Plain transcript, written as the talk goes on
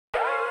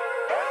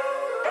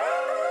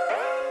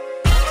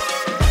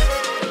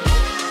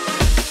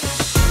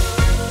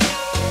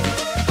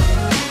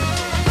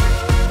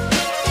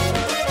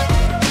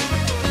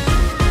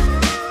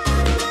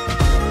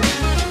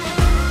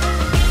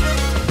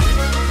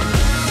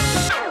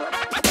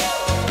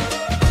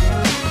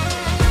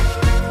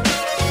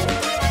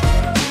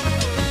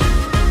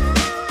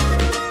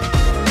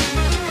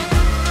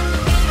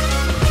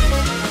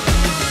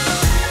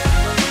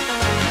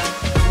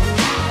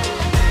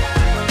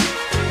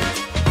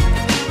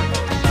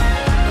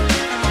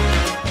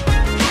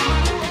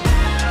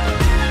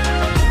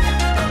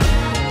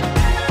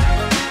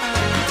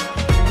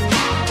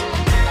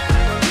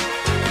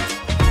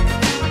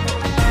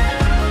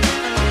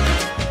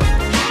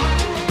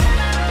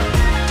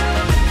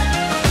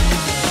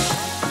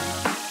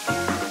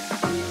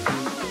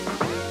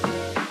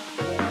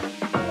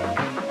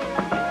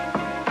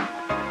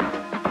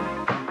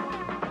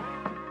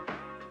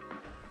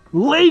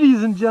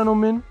Ladies and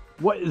gentlemen,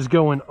 what is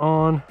going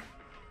on?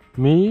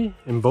 Me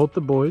and both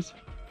the boys,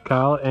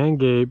 Kyle and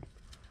Gabe,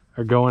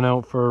 are going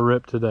out for a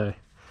rip today.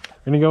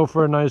 We're gonna go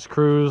for a nice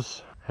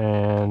cruise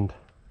and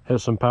hit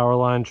some power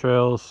line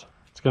trails.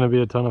 It's gonna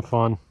be a ton of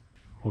fun.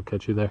 We'll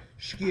catch you there.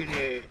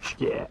 Skitty.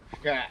 Yeah.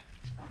 Yeah.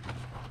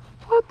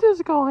 What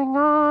is going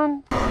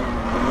on?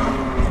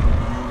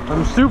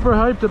 I'm super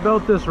hyped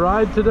about this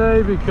ride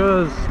today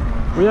because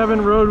we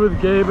haven't rode with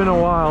Gabe in a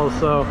while,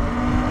 so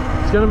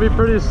it's gonna be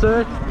pretty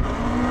sick.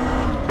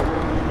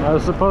 I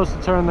was supposed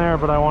to turn there,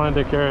 but I wanted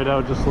to carry it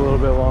out just a little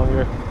bit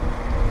longer.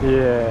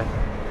 Yeah.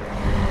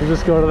 We'll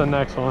just go to the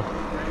next one.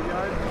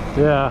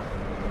 Yeah.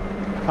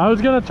 I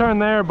was gonna turn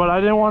there, but I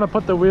didn't want to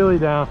put the wheelie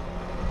down.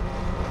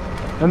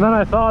 And then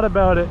I thought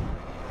about it,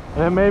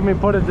 and it made me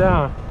put it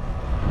down.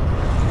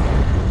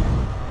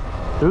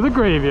 Through the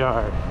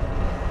graveyard.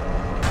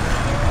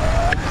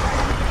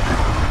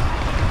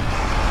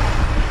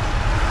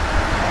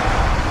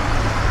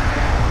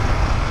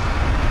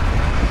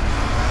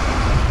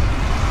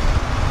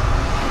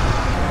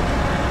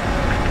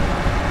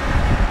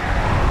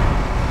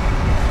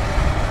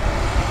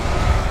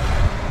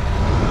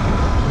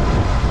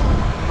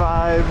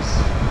 Vibes.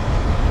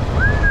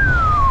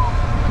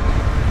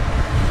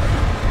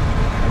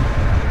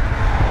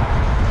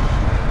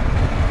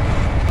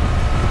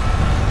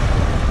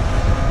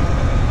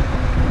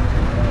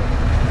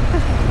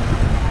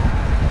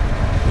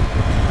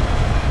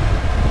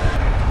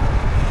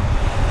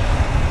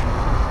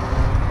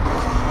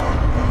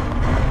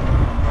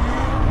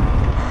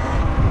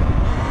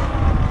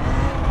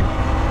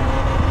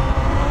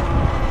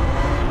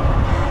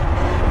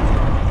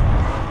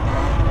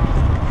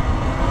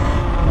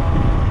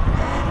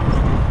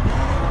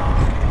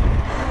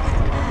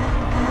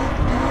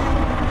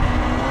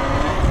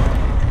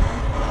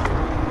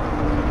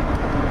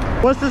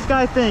 What's this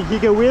guy think? He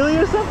can wheelie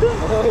or something?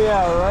 Oh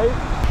yeah, right?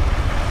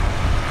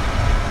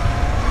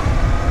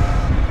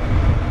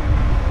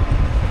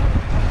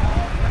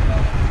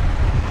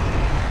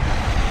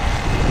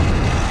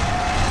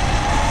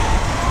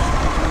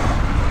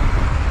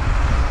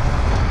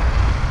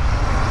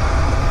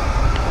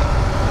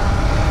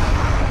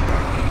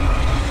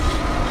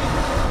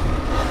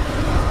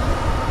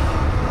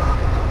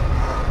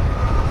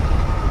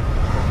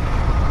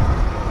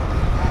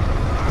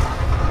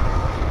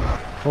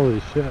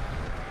 Holy shit.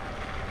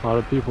 A lot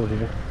of people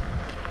here.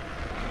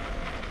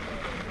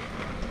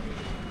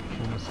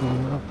 Can you see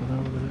nothing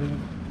over there?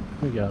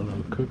 We got a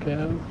little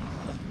cookout.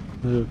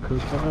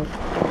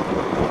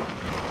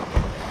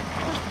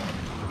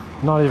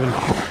 Not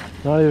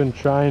even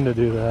trying to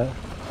do that.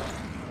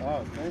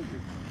 Oh, thank you.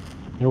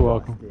 You're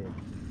welcome.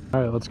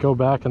 All right, let's go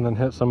back and then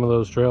hit some of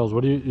those trails.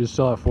 What do you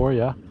still at 4,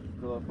 yeah?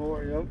 Still at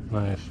 4, yep.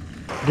 Nice.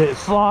 Get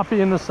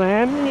sloppy in the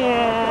sand.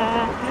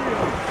 Yeah.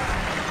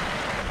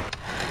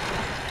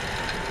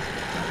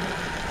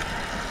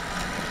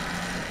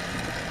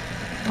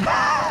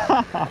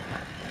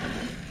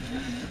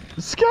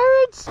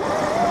 Skirts!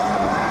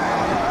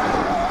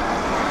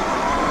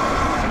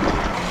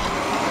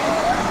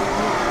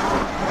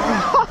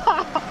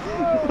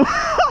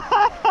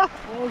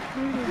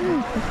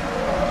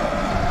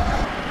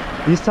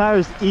 These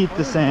tires eat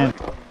the sand.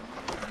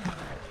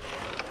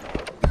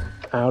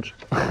 Ouch.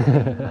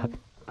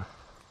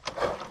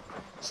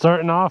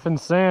 Starting off in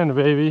sand,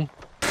 baby.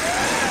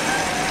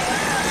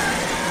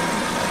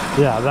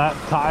 Yeah, that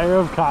tire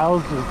of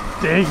Kyle's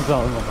just digs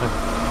on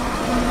mine.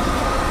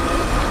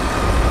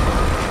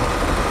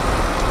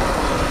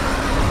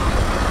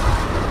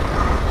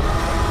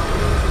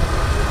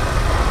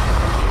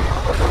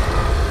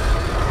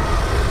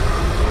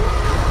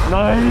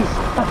 Nice!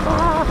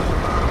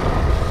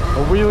 A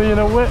wheelie and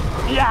a whip.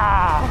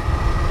 Yeah!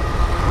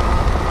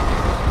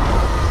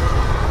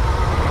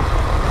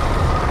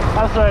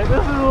 That's right,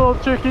 this is a little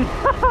tricky.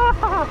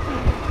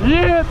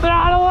 Yeah,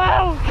 throttle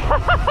out!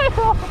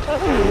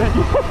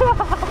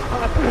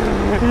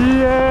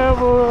 Yeah,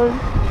 boy!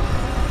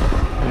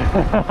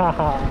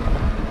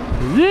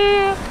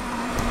 Yeah!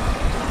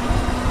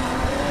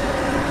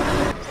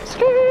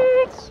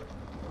 Skirts!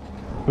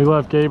 We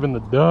left Gabe in the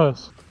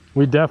dust.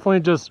 We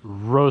definitely just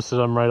roasted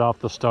him right off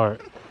the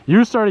start.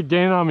 You started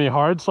gaining on me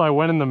hard, so I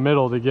went in the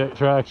middle to get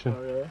traction.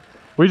 Oh, yeah?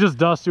 We just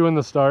dusted you in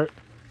the start.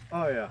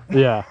 Oh, yeah.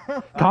 Yeah.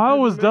 Kyle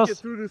was dusting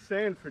through the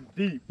sand for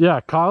deep. Yeah,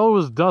 Kyle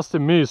was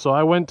dusting me, so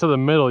I went to the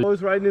middle. I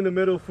was riding in the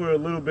middle for a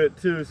little bit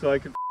too, so I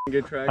could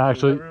get traction.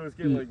 Actually, whenever it was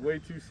getting like way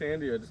too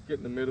sandy, I just get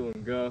in the middle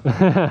and go.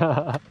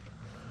 I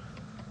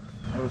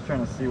was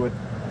trying to see what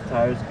the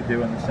tires could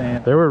do in the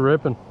sand. They were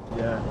ripping.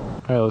 Yeah.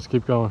 All right, let's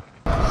keep going.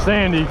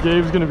 Sandy,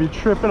 Gabe's gonna be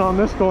tripping on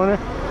this corner.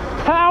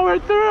 Power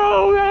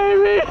through,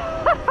 baby!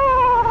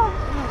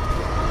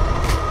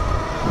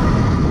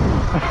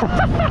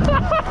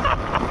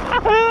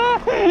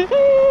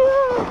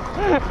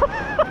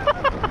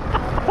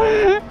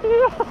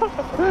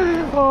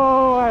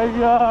 Oh my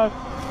god.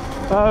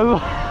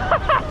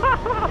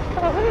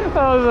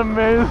 That was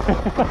amazing.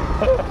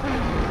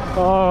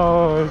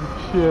 Oh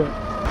shit.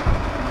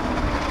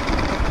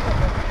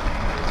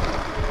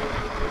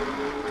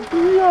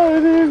 I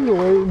didn't even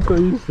wait until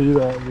you see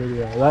that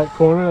video. That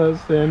corner, that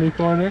sandy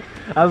corner.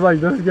 I was like,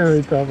 this is gonna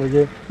be tough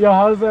again. Yo,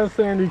 how's that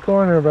sandy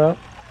corner, bro?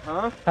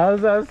 Huh?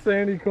 How's that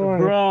sandy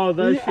corner? Bro,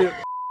 that shit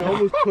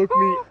almost took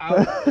me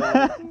out.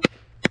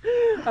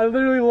 I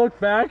literally look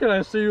back and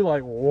I see you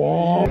like,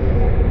 whoa.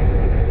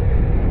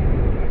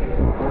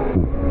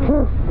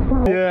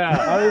 Yeah.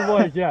 I was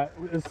like, yeah.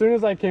 As soon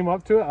as I came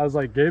up to it, I was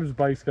like, Gabe's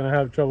bike's gonna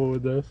have trouble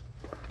with this.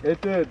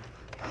 It did.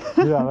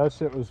 Yeah, that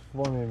shit was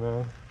funny,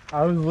 man.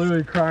 I was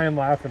literally crying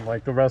laughing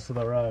like the rest of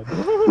the ride.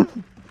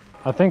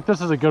 I think this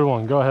is a good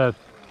one. Go ahead.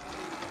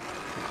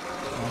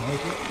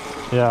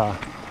 Yeah,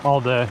 all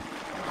day.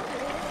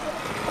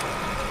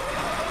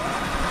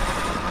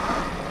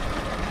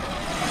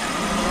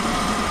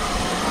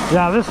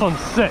 Yeah, this one's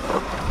sick.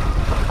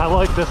 I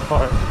like this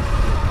part.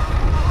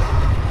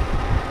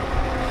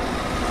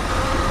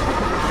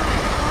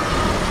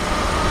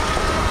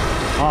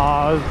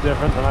 Oh, it was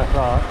different than I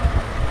thought.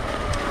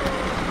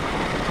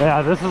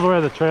 Yeah, this is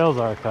where the trails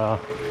are, Kyle.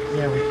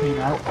 Yeah, we came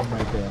out from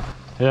right there.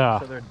 Yeah.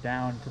 So they're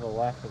down to the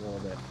left a little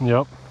bit.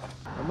 Yep.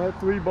 I'm at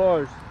 3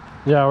 bars.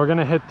 Yeah, we're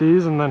gonna hit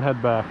these and then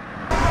head back.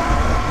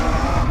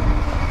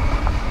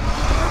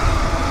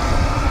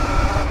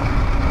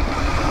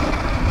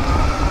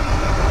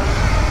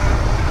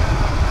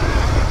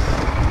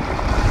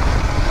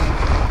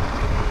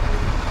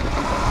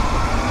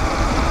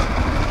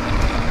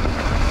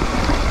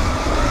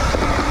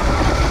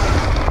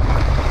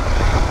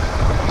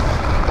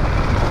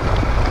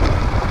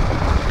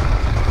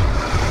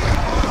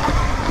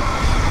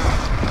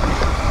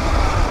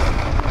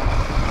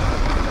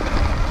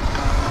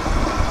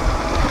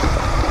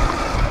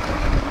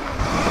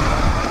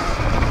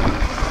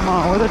 Come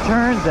on, where the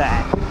turns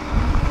at?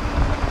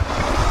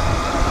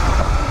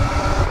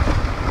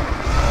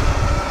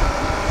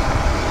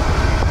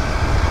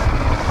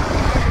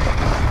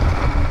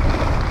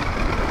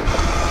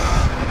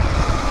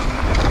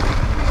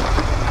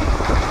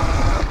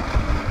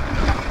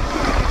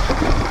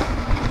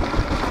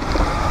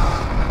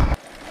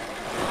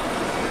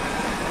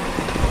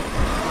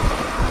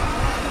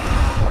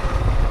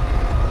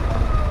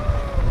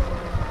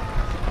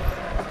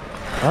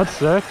 That's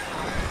sick.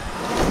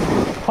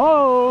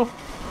 Oh!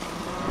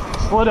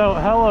 Slid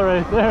out hella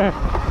right there.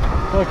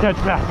 We'll catch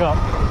back up.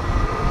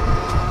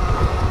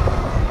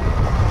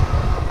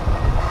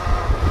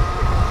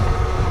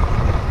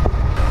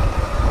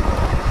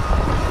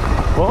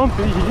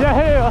 Bumpy,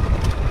 yeah!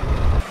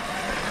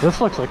 This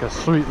looks like a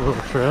sweet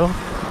little trail.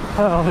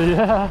 Hell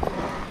yeah!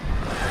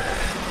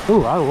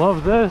 Ooh, I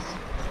love this.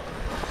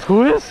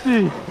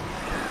 Twisty!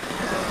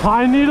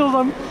 Pine needles,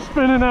 I'm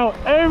spinning out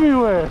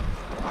everywhere.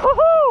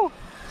 Woohoo!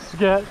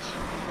 Sketch.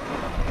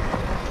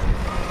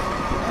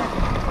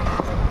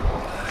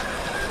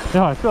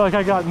 Yeah, I feel like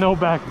I got no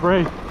back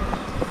brake.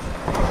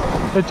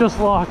 It just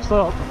locks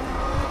up.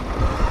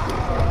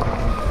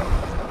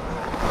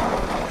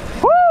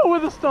 Woo!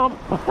 With a stump.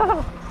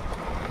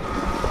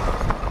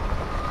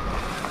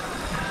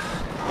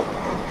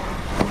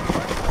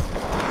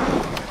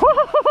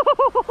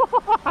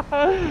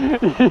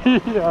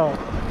 Yeah.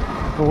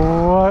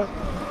 What?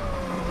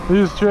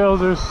 These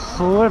trails are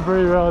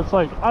slippery, bro. It's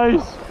like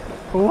ice.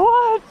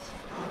 What?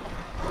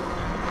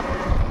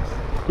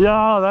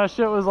 Yeah, that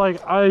shit was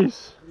like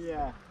ice.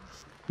 Yeah.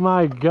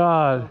 My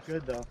God.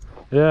 Good though.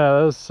 Yeah,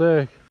 that was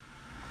sick.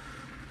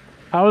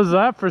 How was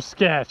that for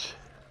sketch?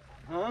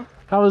 Huh?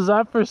 How was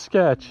that for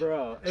sketch?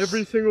 Bro,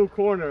 every single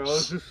corner I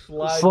was just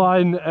sliding.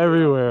 Sliding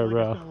everywhere, It's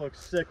bro. gonna look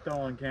sick though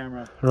on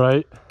camera.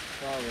 Right?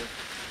 Probably.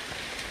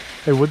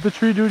 Hey, what'd the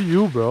tree do to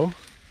you, bro?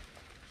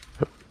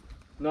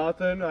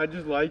 Nothing, I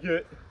just like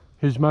it.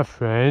 He's my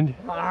friend.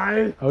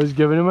 Hi. I was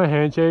giving him a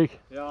handshake.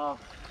 Yeah.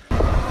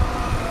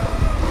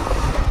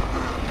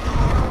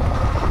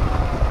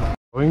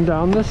 Going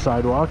down the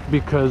sidewalk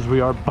because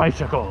we are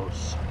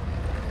bicycles.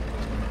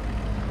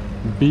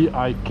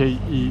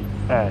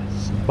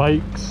 B-I-K-E-S.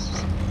 Bikes.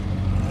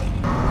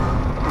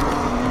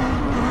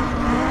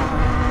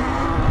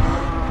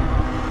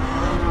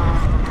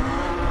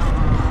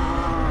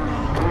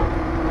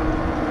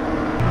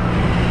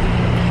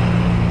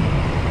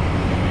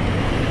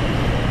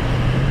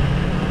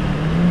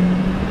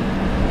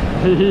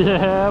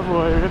 Yeah,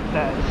 boy, rip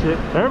that shit.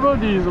 Turbo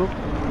diesel.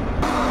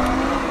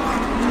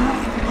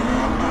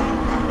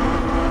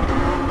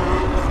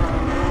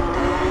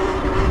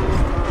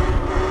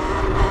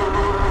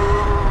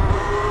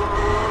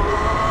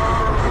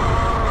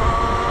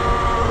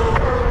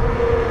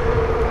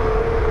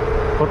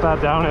 Put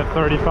that down at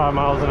 35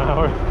 miles an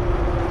hour.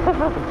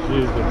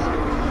 Jesus.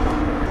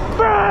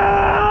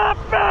 Bap,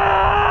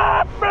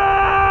 bap,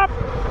 bap.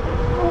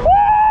 Woo!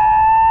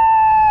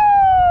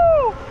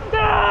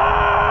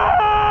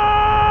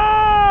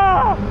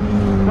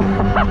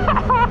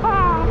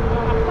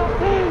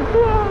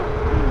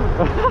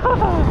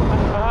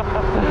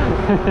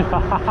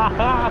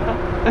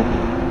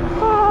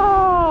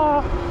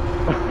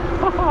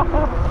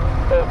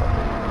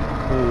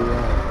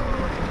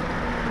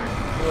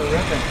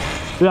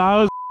 Yeah, I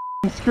was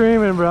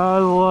screaming, bro. I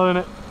was loving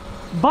it.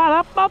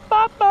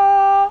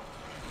 Ba-da-ba-ba-ba.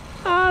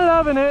 I'm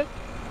loving it.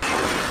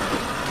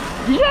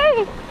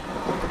 Yay!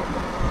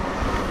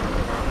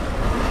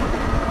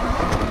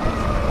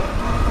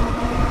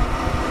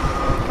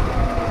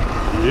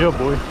 Yeah,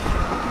 boy.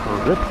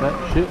 I'll rip that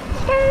shit.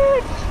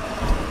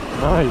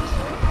 Nice.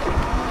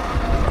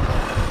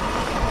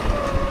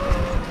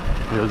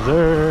 Yes,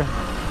 sir.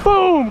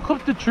 Boom!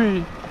 Clip the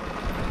tree.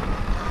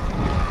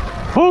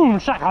 Boom!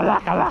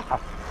 Shakalaka laka.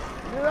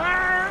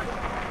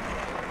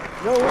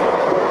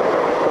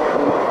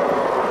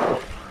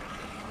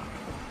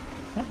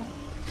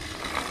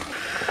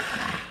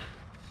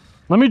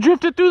 Let me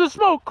drift it through the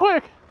smoke,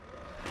 quick!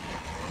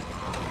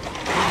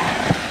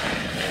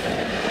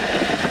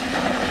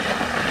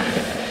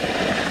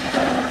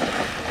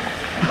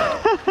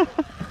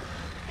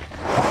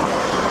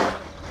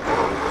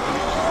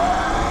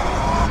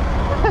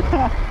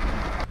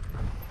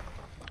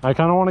 I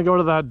kind of want to go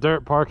to that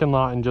dirt parking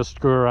lot and just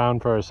screw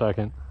around for a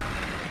second.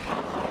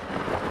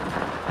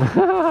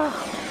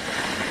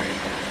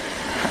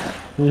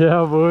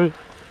 Yeah, boy.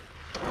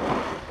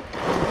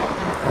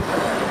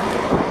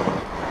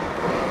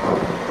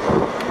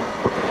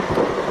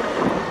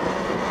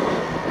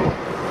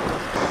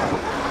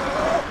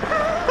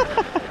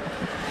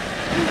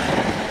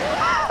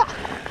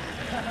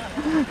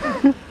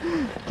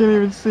 Can't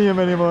even see him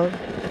anymore.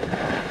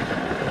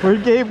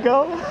 Where'd Gabe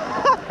go?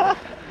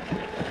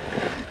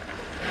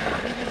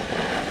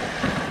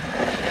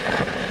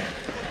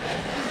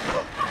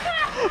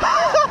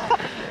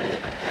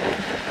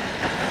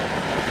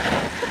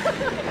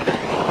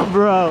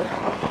 Bro.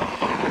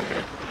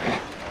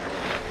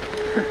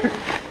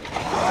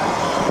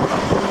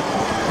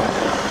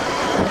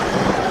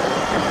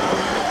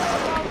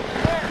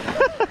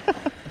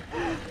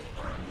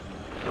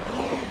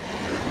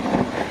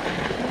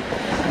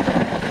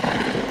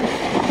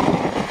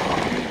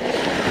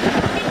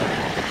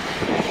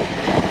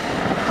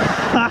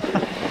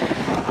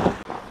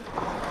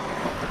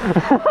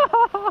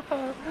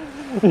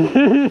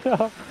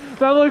 Yeah,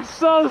 that looks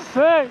so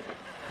sick.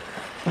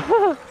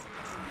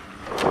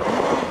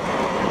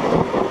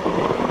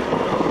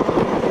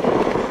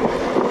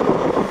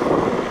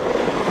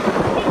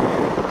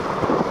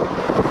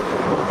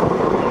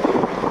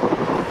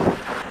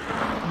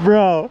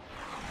 Bro,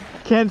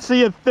 can't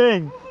see a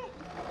thing.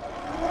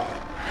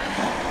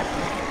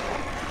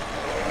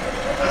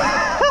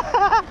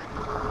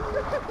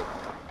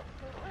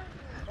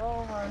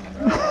 Oh my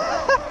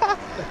god.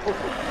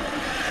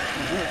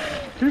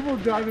 People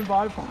driving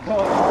by fall.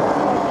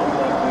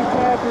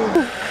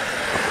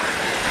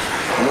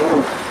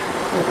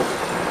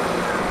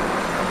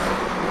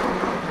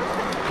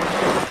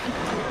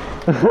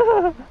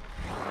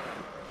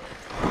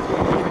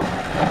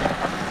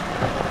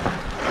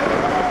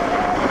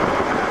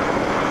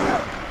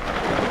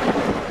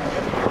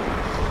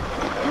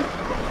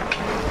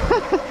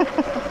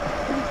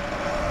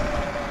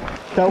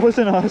 That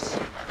wasn't us.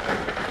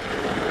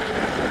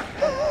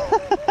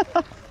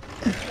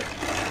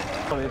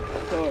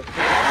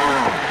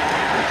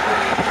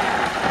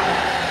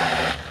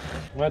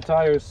 My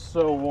tire is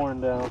so worn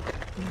down.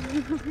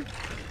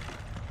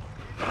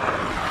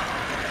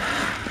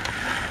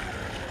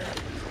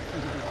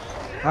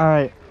 All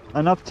right,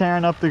 enough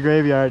tearing up the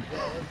graveyard.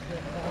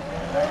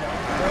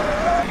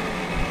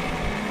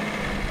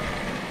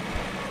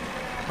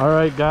 All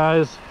right,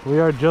 guys, we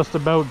are just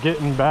about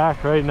getting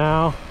back right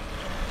now.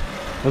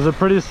 It was a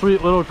pretty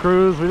sweet little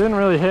cruise. We didn't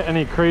really hit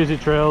any crazy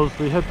trails.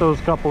 We hit those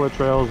couple of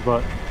trails,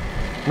 but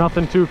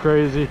nothing too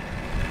crazy.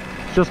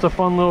 It's just a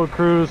fun little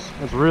cruise.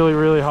 It's really,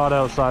 really hot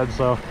outside,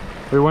 so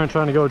we weren't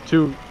trying to go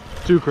too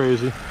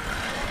crazy.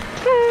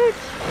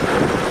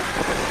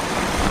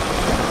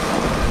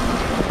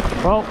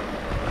 Well,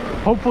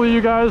 hopefully you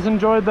guys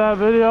enjoyed that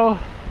video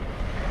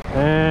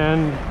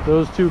and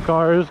those two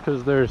cars,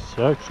 because they're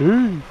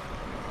sexy.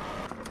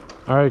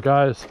 All right,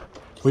 guys,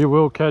 we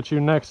will catch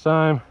you next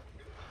time.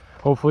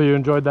 Hopefully you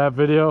enjoyed that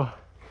video,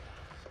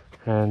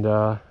 and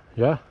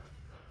yeah,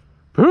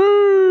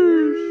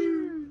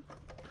 peace.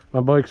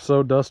 My bike's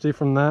so dusty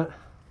from that.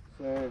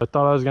 Same. I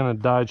thought I was gonna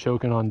die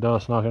choking on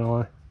dust, not gonna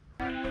lie.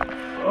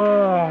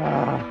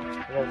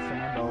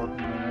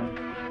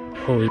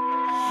 Holy.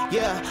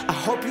 Yeah, I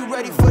hope you're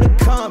ready for the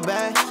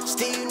comeback.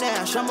 Steve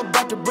Nash, I'm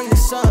about to bring the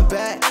sun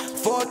back.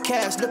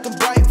 Forecast looking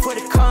bright for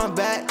the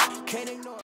comeback. Can't ignore